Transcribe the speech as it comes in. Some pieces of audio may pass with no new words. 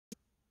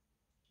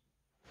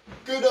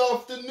Good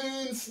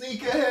afternoon,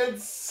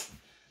 sneakerheads.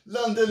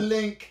 London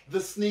Link,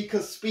 the sneaker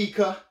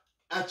speaker,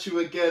 at you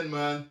again,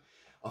 man.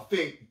 I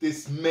think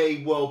this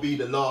may well be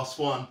the last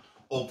one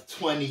of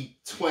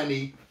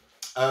 2020.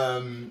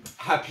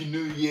 Happy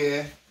New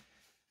Year.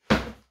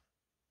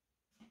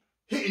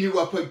 Hitting you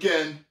up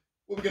again.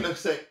 What we're gonna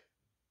say?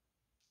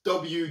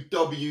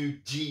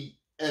 WWGN.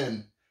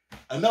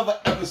 Another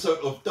episode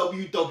of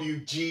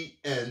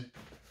WWGN.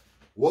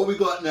 What we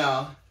got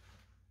now?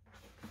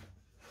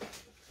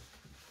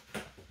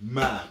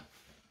 Man,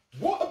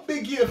 what a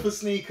big year for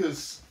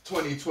sneakers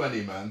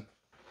 2020, man.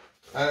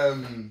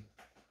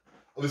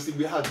 Obviously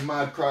we had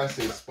mad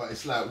crisis, but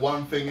it's like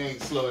one thing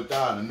ain't slowed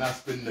down, and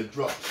that's been the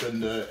drops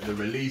and the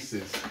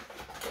releases.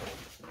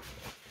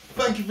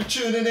 Thank you for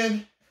tuning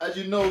in. As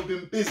you know, we've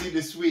been busy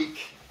this week.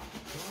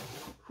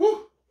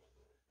 Whew.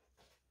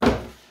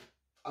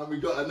 And we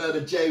got another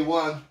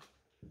J1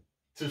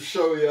 to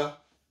show you.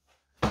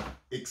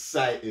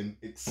 Exciting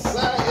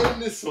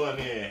this one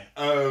here.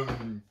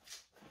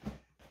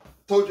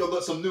 Told you I've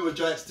got some newer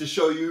giants to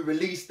show you.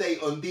 Release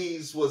date on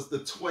these was the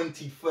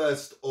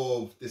 21st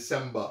of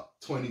December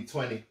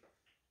 2020.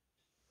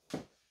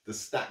 The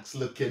stack's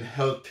looking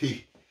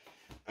healthy.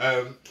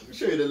 Let me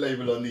show you the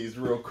label on these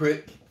real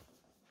quick.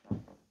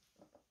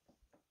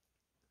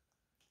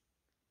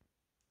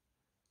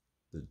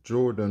 The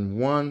Jordan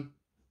 1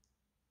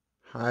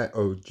 High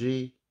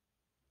OG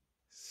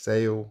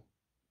Sail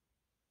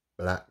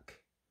Black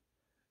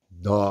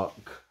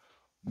Dark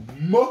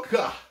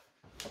Mocha.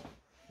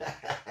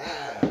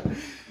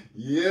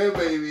 Yeah,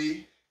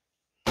 baby.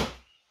 Open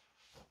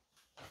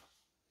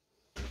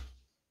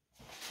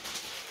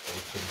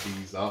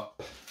these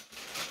up.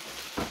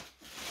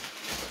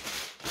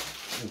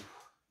 Ooh.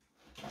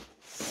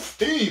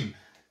 Steam.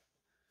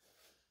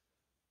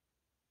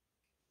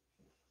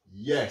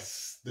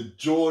 Yes, the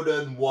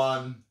Jordan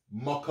 1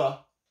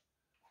 Mocha.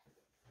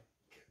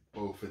 Get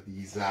both of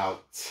these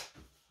out.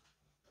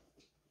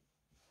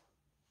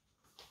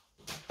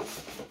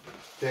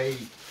 They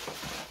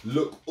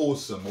look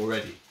awesome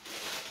already.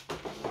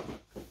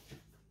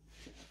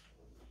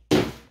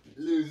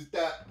 Lose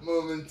that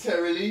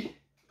momentarily.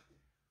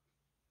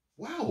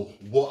 Wow,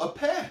 what a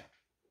pair.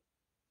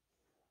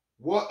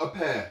 What a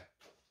pair.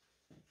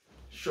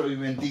 Show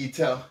you in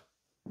detail.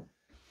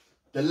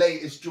 The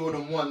latest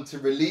Jordan 1 to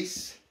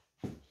release.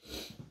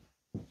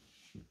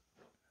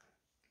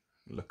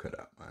 Look at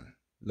that, man.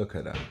 Look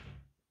at that.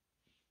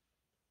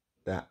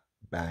 That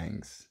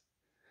bangs.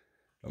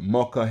 The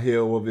Mocha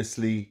heel,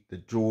 obviously, the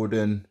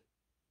Jordan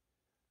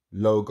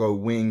logo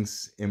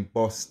wings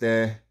embossed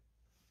there.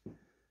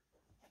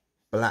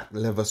 Black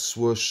leather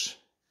swoosh.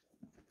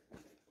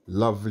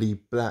 Lovely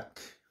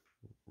black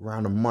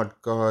round the mud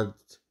guard.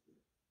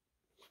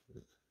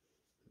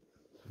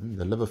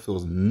 The leather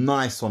feels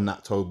nice on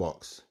that toe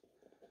box.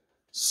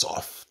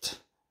 Soft.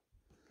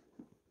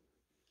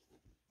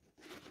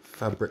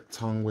 Fabric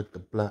tongue with the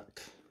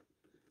black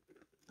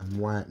and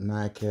white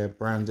Nike Air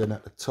branding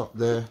at the top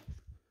there.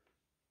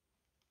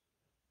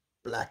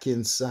 Black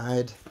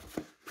inside.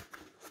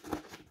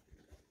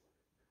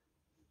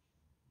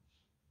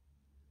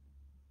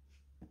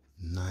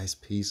 Nice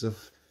piece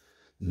of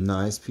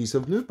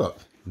nubuck.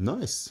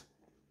 Nice.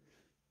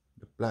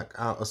 The black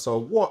outer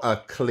sole. What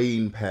a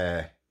clean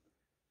pair.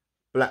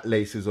 Black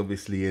laces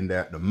obviously in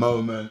there at the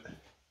moment.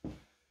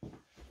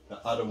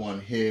 The other one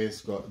here's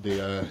got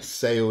the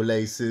sail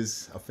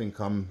laces. I think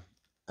I'm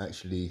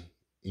actually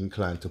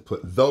inclined to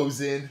put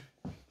those in.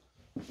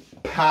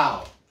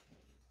 Pow.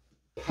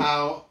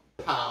 Pow.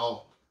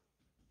 Pow.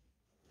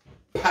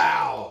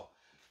 Pow.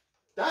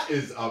 That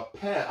is a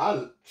pair.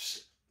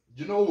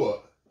 You know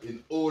what?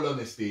 In all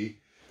honesty,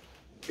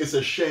 it's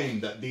a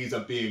shame that these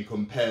are being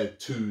compared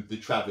to the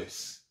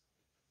Travis.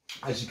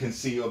 As you can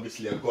see,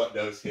 obviously I've got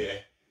those here.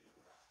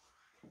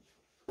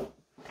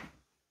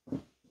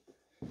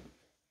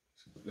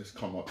 Let's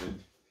come up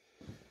in.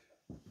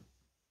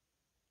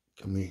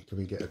 Can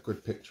we get a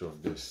good picture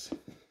of this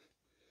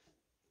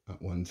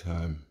at one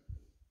time?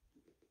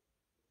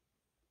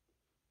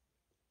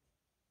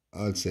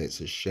 I'd say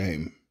it's a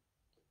shame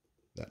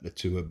that the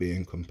two are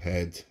being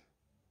compared.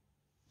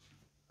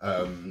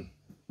 The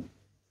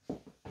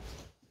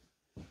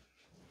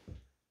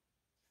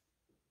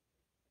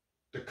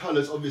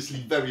colour's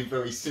obviously very,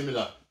 very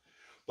similar,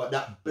 but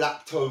that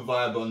black toe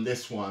vibe on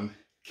this one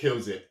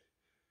kills it.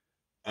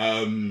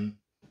 I'm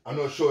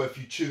not sure if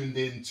you tuned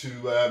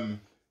into,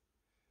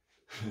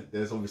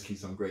 there's obviously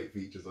some great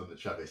features on the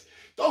Travis.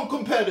 Don't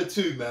compare the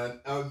two,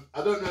 man.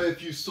 I don't know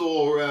if you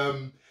saw,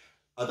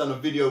 I done a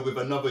video with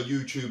another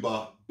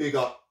YouTuber, big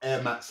up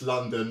Air Max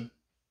London,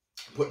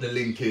 put the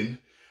link in.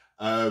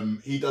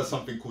 He does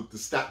something called the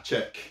stat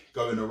check,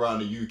 going around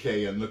the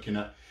UK and looking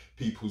at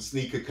people's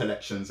sneaker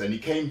collections, and he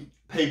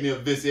paid me a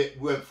visit,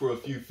 went through a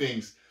few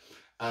things,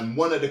 and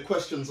one of the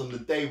questions on the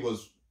day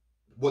was,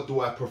 what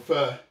do I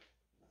prefer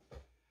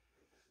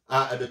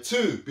out of the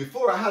two?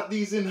 Before I had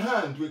these in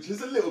hand, which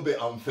is a little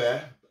bit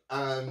unfair,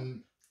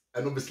 and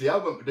obviously I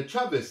went with the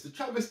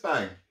Travis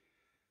bang.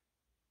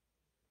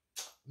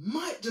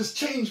 Might just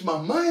change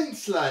my mind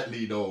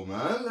slightly though,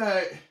 man.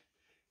 Like,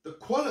 the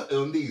quality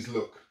on these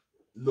look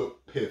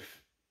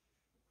piff.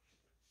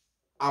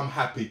 I'm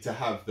happy to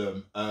have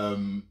them.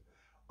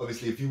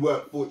 Obviously, if you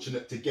weren't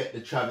fortunate to get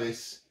the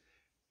Travis,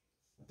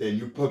 then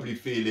you're probably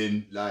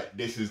feeling like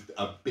this is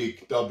a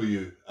big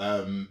W.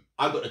 I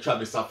got the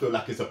Travis, I feel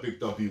like it's a big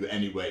W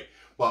anyway.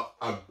 But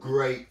a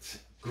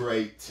great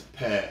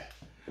pair.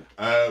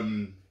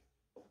 Happy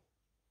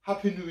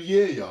New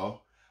Year,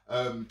 y'all.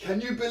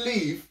 Can you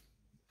believe,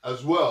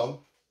 as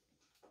well,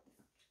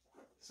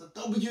 it's a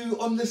W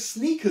on the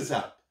sneakers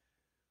app.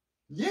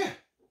 Yeah.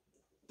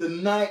 The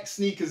Nike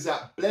sneakers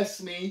app, bless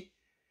me.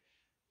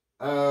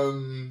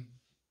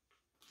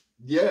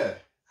 Yeah,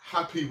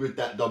 happy with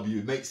that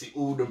W. Makes it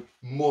all the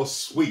more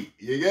sweet.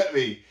 You get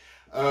me?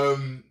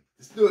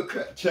 Let's do a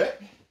crep check.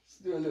 Let's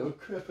do a little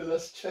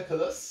crepulous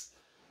checkulous.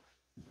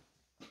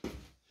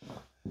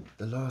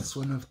 The last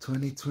one of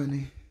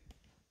 2020.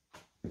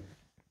 Yeah,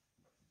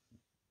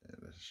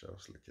 the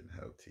shelf's looking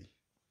healthy.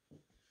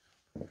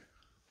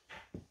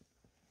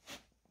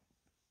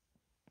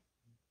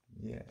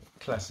 Yeah,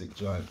 classic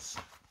Giants.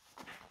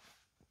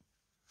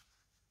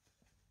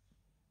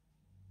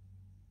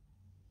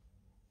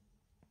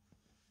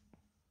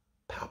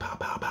 Pow, pow,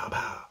 pow, pow,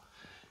 pow.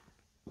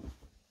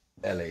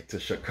 LA to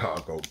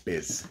Chicago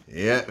biz.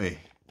 You get me?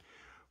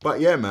 But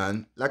yeah,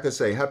 man, like I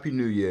say, Happy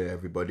New Year,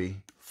 everybody.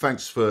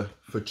 Thanks for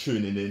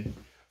tuning in.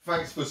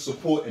 Thanks for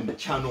supporting the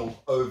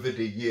channel over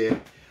the year.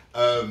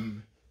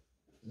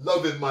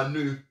 Loving my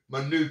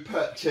new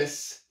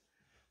purchase.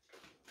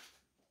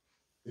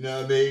 You know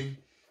what I mean?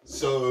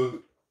 So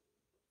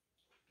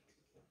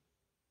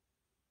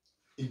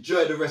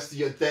enjoy the rest of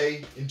your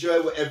day.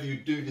 Enjoy whatever you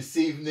do this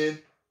evening.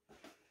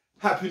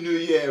 Happy New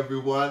Year,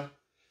 everyone.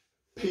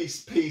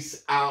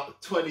 Peace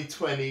out.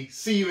 2020.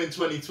 See you in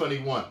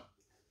 2021.